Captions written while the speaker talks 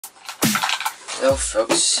Hello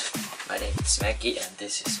folks, my name is Maggie and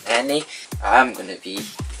this is Manny. I'm gonna be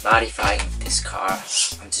modifying this car.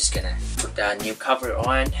 I'm just gonna put a new cover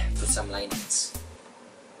on, put some linings.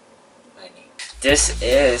 This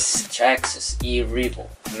is Traxxas E-Revo.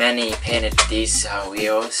 Manny painted these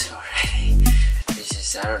wheels already. This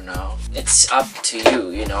is, I don't know. It's up to you,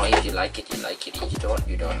 you know. If you like it, you like it. If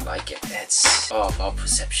you don't like it. It's all about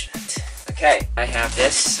perception. Okay, I have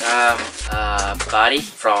this body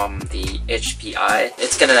from the HPI.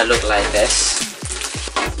 It's gonna look like this,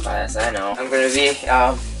 as far as I know. I'm gonna be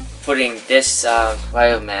putting this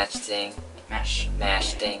wire match thing, mash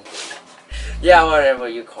thing. Yeah, whatever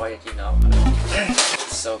you call it, you know.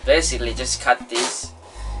 So basically, just cut these.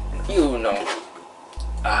 You know.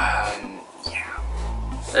 Yeah.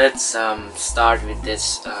 Let's start with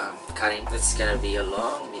this cutting. It's gonna be a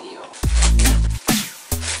long video.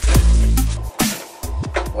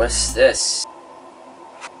 What's this?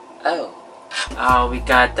 Oh, we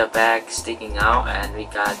got the back sticking out, and we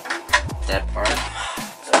got that part.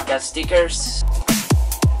 So we got stickers.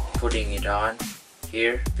 Putting it on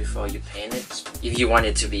here before you paint it. If you want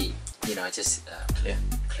it to be, you know, just clear.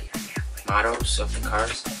 Models of the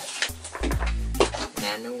cars.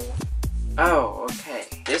 Manual. Oh, okay.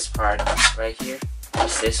 This part right here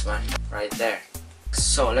is this one right there.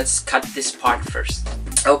 So let's cut this part first.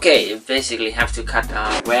 Okay, you basically have to cut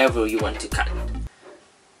wherever you want to cut.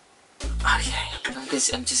 Okay,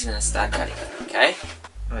 I'm just gonna start cutting. Okay.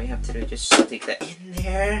 All you have to do is just stick that in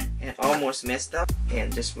there and almost messed up,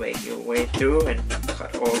 and just make your way through and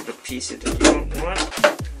cut all the pieces that you don't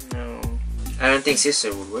want. No, I don't think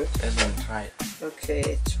scissor would work. I'm gonna try it. Okay,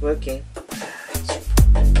 it's working.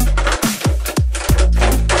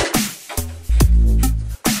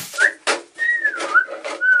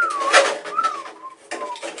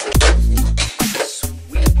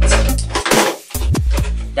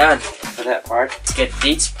 Done for that part. Let's get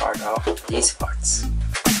these parts off. These parts.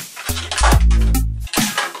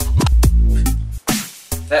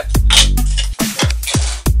 That.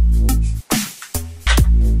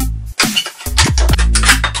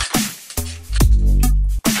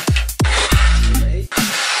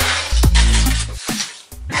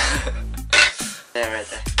 There, right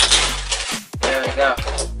there. There we go.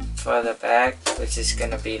 For the back, which is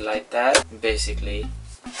gonna be like that. Basically,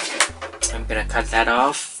 I'm gonna cut that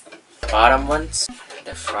off. Bottom ones,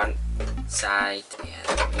 the front, side,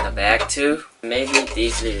 and the back too. Maybe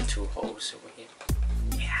these little two holes over here.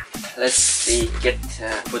 Yeah. Let's see.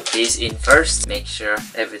 Put these in first. Make sure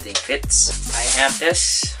everything fits. I have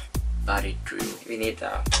this body drill. We need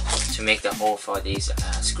to make the hole for these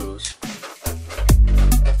screws.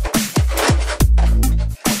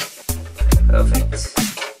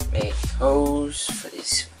 Perfect. Make holes for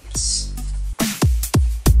these ones.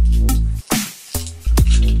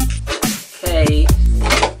 Okay,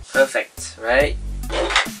 perfect, right?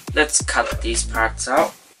 Let's cut these parts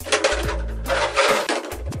out.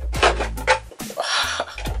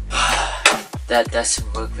 That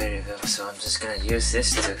doesn't work very well, so I'm just gonna use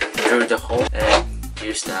this to drill the hole and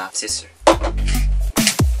use the scissor.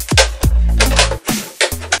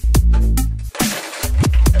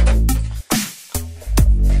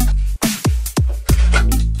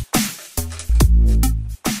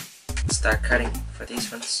 Start cutting for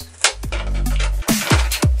these ones.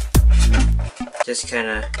 Just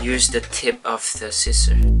kinda use the tip of the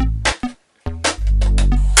scissor.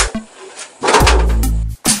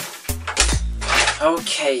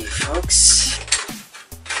 Okay, folks.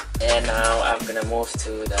 And now I'm gonna move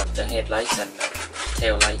to the headlights and the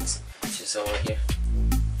tail lights, which is over here.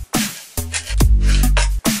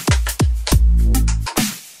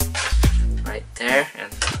 Right there.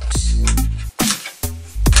 And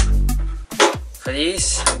for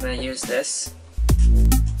these, I'm gonna use this.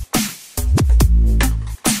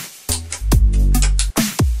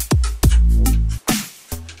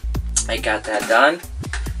 I got that done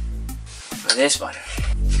for this one.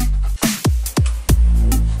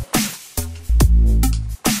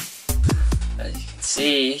 As you can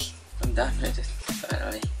see, I'm done with it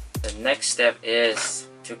finally. The next step is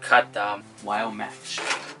to cut the wire match.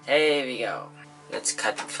 There we go. Let's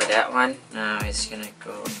cut for that one. Now it's gonna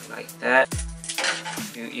go like that.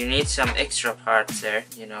 You need some extra parts there,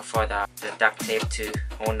 you know, for the duct tape to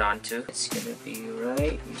hold on to. It's gonna be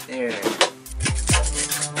right there.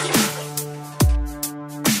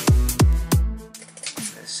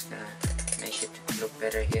 Just gonna make it look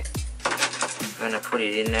better here. I'm gonna put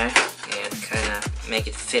it in there and kind of make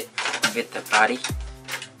it fit with the body.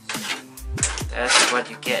 That's what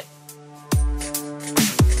you get.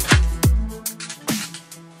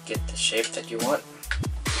 Get the shape that you want.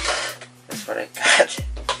 That's what I got.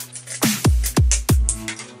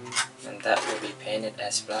 that will be painted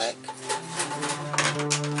as black.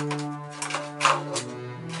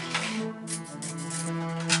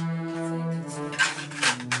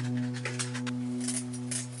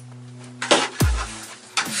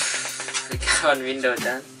 We got one window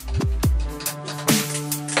done.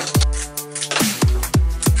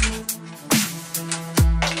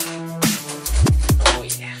 Oh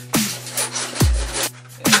yeah.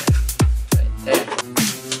 Right there.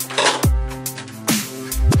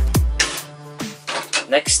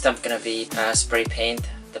 Next I'm gonna be spray paint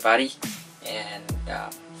the body and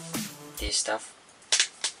this stuff.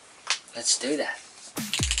 Let's do that.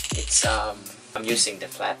 It's I'm using the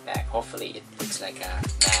flat back. Hopefully it looks like a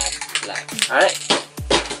matte black. Alright.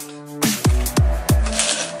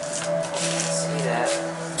 See that?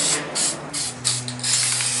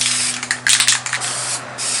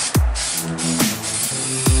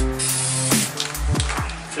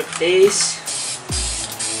 Flip these.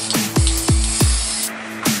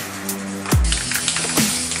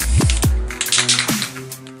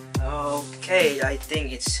 Okay, I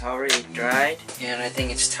think it's already dried, and I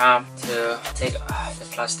think it's time to take the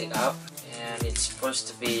plastic out. And it's supposed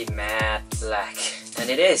to be matte black, and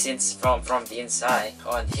it is. It's from the inside.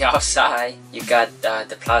 On the outside, you got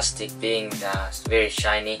the plastic being very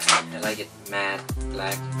shiny. I like it matte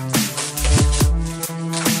black.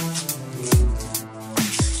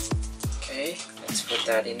 Okay, let's put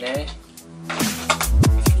that in there.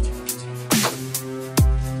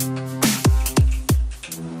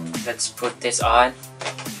 Let's put this on.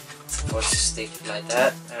 It's supposed to stick like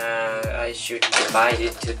that. I should divide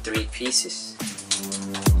it to 3 pieces.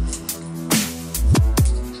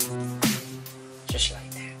 Just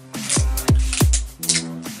like that.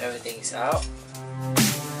 Everything's out.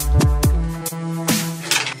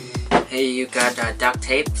 Hey, you got duct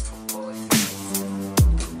tape for both.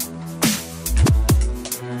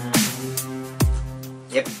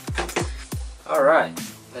 Yep. Alright,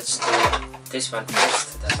 let's do this one first.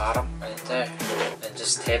 The bottom right there, and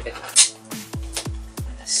just tape it on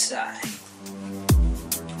the side.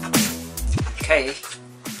 Okay,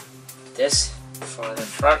 this for the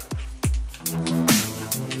front.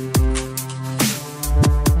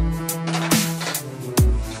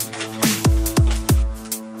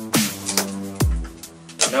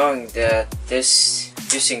 Knowing that this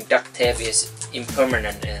using duct tape is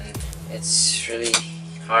impermanent and it's really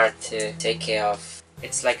hard to take care of.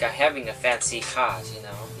 It's like having a fancy car, you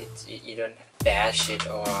know. You don't bash it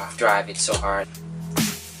or drive it so hard.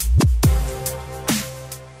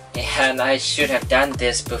 And I should have done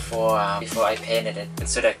this before I painted it,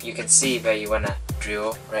 so that you can see where you wanna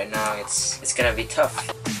drill. Right now, it's gonna be tough.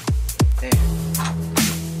 There.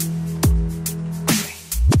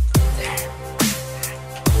 There.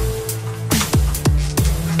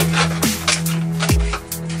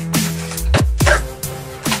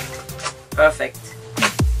 Perfect.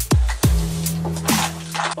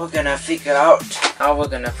 We're gonna figure out how we're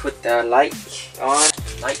gonna put the light on.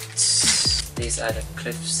 Lights. These are the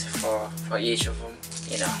clips for each of them.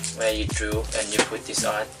 You know, where you drill and you put this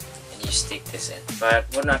on and you stick this in. But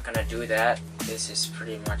we're not gonna do that. This is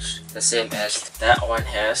pretty much the same as that one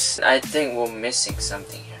has. I think we're missing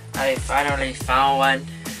something here. I finally found one.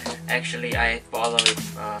 Actually, I borrowed it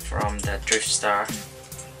from the thrift store.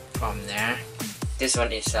 From there. This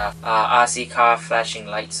one is a RC car flashing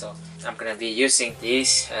light, so I'm gonna be using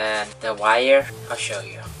these and the wire. I'll show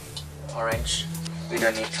you. Orange. We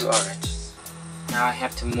don't need 2 oranges. Now I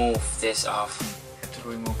have to move this off. I have to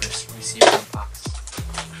remove this receiver box.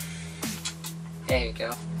 There you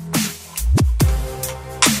go.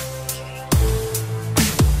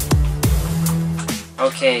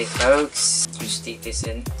 Okay, folks, you stick this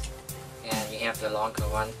in, and you have the longer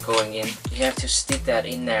one going in. You have to stick that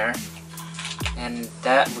in there, and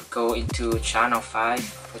that would go into channel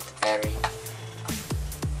 5. With the battery.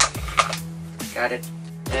 Got it.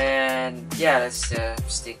 And yeah, let's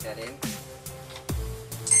stick that in.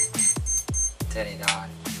 Turn it on.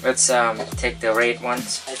 Let's take the red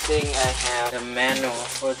ones. I think I have the manual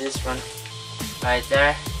for this one right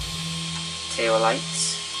there. Tail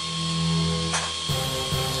lights.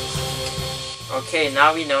 Okay,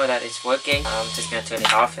 now we know that it's working. I'm just gonna turn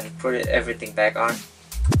it off and put everything back on.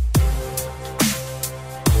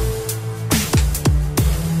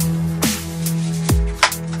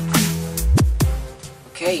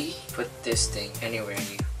 Okay, put this thing anywhere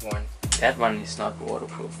you want. That one is not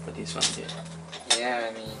waterproof, but this one did. Yeah,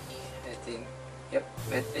 I mean, I think, yep,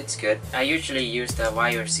 it's good. I usually use the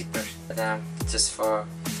wire zipper, but just for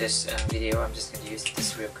this video, I'm just gonna use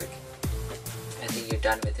this real quick. I think you're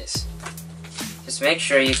done with this. Just make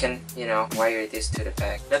sure you can, you know, wire this to the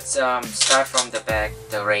back. Let's start from the back,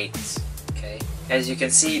 the rails. Okay, as you can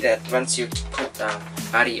see that once you put the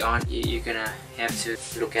body on, you're gonna have to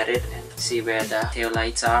look at it and see where the tail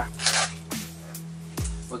lights are.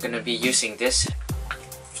 We're gonna be using this.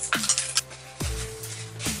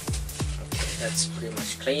 Okay, that's pretty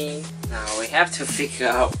much clean. Now we have to figure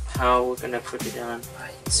out how we're gonna put it on. I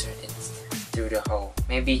insert it through the hole.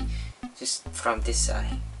 Maybe just from this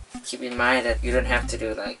side. Keep in mind that you don't have to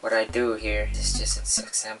do like what I do here. This is just an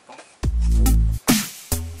example.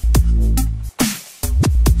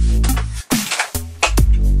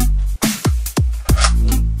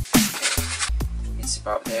 It's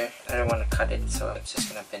about there. I don't want to cut it, so I'm just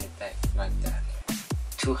gonna bend it back like that.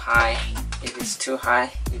 Too high. If it's too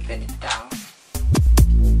high, you bend it down.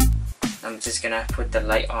 I'm just gonna put the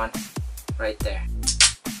light on right there.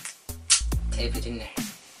 Tape it in there.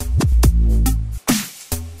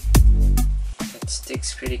 It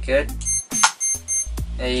sticks pretty good.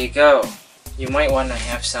 There you go. You might want to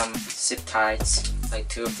have some zip ties, like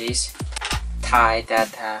 2 of these. Tie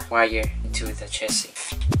that wire into the chassis.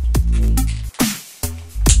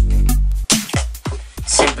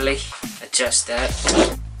 Simply adjust that.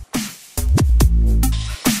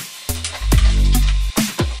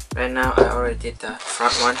 Right now I already did the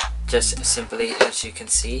front one. Just simply, as you can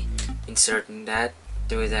see, inserting that,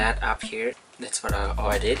 do that up here. That's what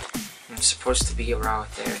I did. I'm supposed to be around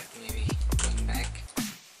there, maybe going back.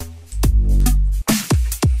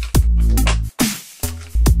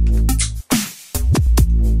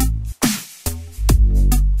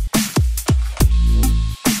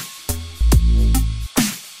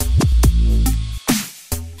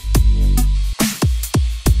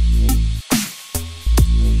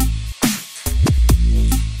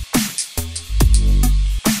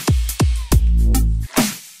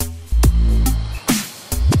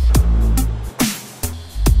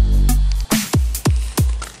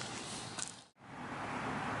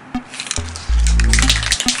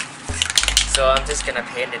 So I'm just gonna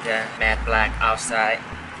paint it matte black outside.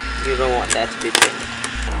 You don't want that to be pink.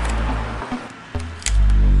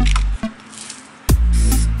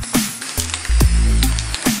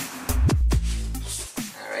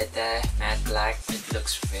 Alright there, matte black. It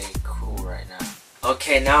looks very cool right now.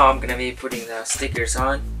 Okay, now I'm gonna be putting the stickers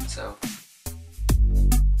on. So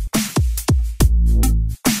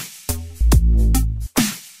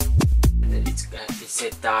it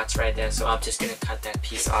said dots right there, so I'm just gonna cut that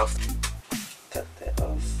piece off. Cut that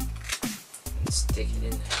off and stick it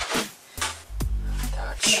in there.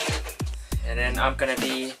 Touch. And then I'm gonna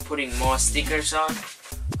be putting more stickers on.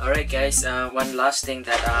 Alright guys, one last thing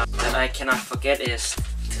that I cannot forget is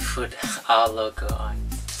to put our logo on.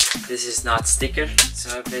 This is not sticker,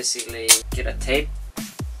 so basically get a tape,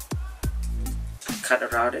 cut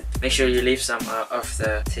around it. Make sure you leave some of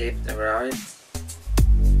the tape around it.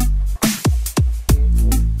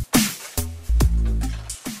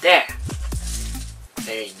 There!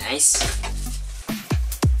 Very nice.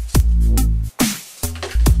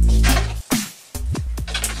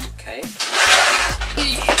 Okay.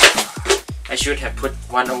 I should have put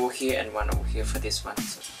one over here and one over here for this one.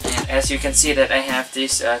 And as you can see that I have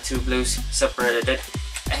these 2 blues separated.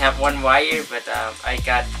 I have 1 wire, but I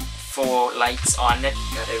got 4 lights on it.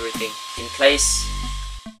 Got everything in place.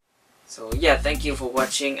 So yeah, thank you for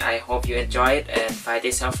watching. I hope you enjoy it and find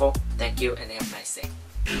this helpful. Thank you and have a nice day.